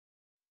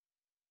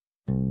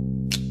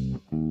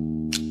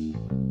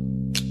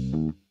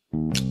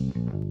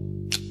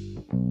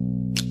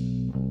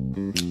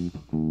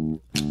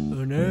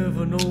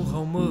know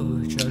how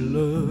much I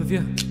love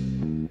you,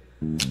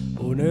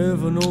 or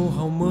never know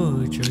how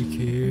much I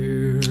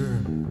care.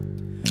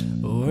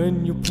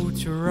 When you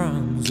put your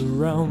arms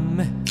around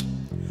me,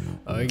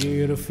 I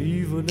get a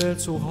fever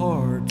that's so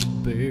hard to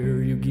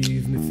bear. You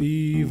give me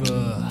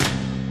fever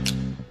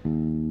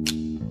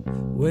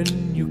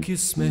when you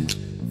kiss me,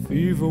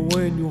 fever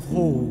when you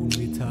hold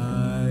me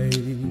tight.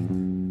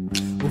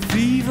 Oh,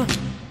 fever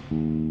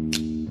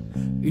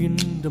in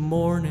the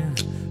morning,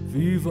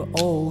 fever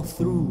all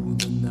through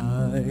the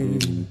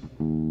night.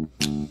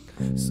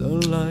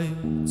 Sun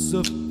lights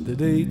up the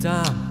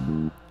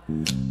daytime,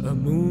 a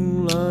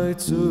moon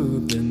lights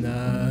up the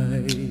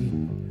night.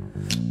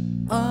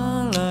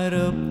 I light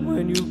up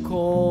when you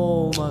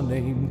call my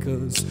name,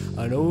 'cause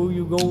I know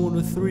you're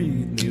gonna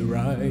treat me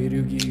right.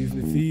 You give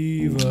me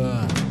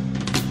fever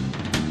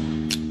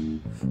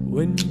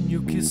when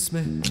you kiss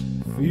me,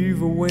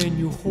 fever when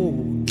you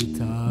hold me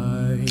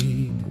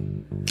tight.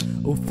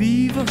 Oh,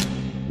 fever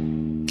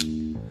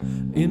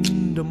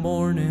in the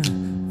morning,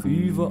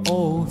 fever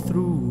all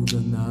through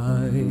the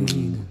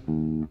night.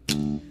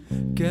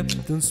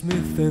 Captain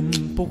Smith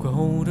and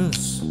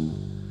Pocahontas,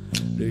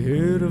 they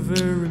had a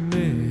very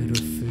mad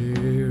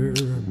affair.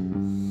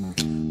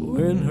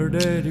 When her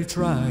daddy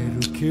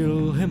tried to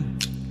kill him,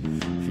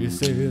 she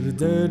said,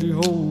 "Daddy,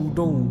 hold,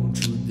 don't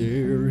you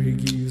dare." He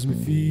gives me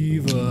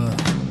fever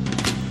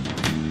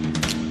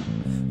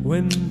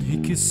when he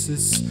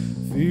kisses,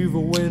 fever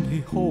when he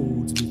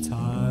holds me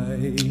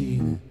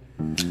tight.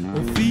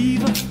 Oh,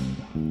 fever,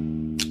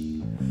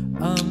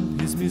 I'm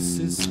his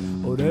missus.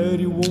 Oh,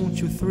 Daddy, won't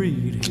you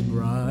treat him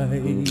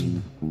right?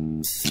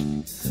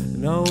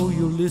 Now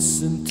you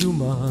listen to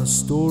my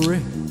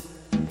story,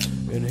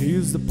 and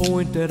here's the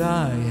point that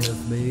I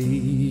have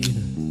made.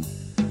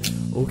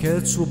 Oh,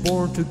 cats were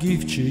born to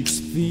give chicks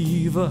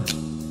fever,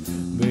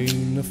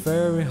 being a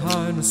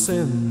Fahrenheit and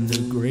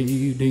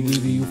centigrade, they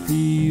give you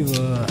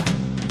fever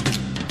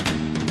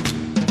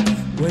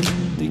when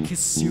they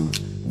kiss you,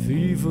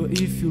 fever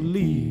if you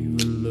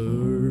leave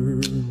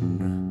alone.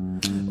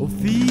 Oh,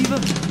 fever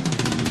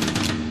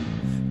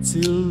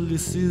till you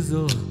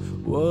sizzle,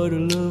 what a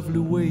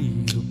lovely way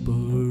to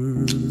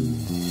burn.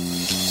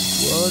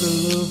 What a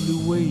lovely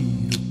way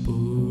to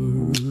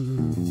burn.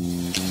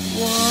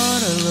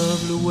 What a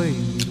lovely way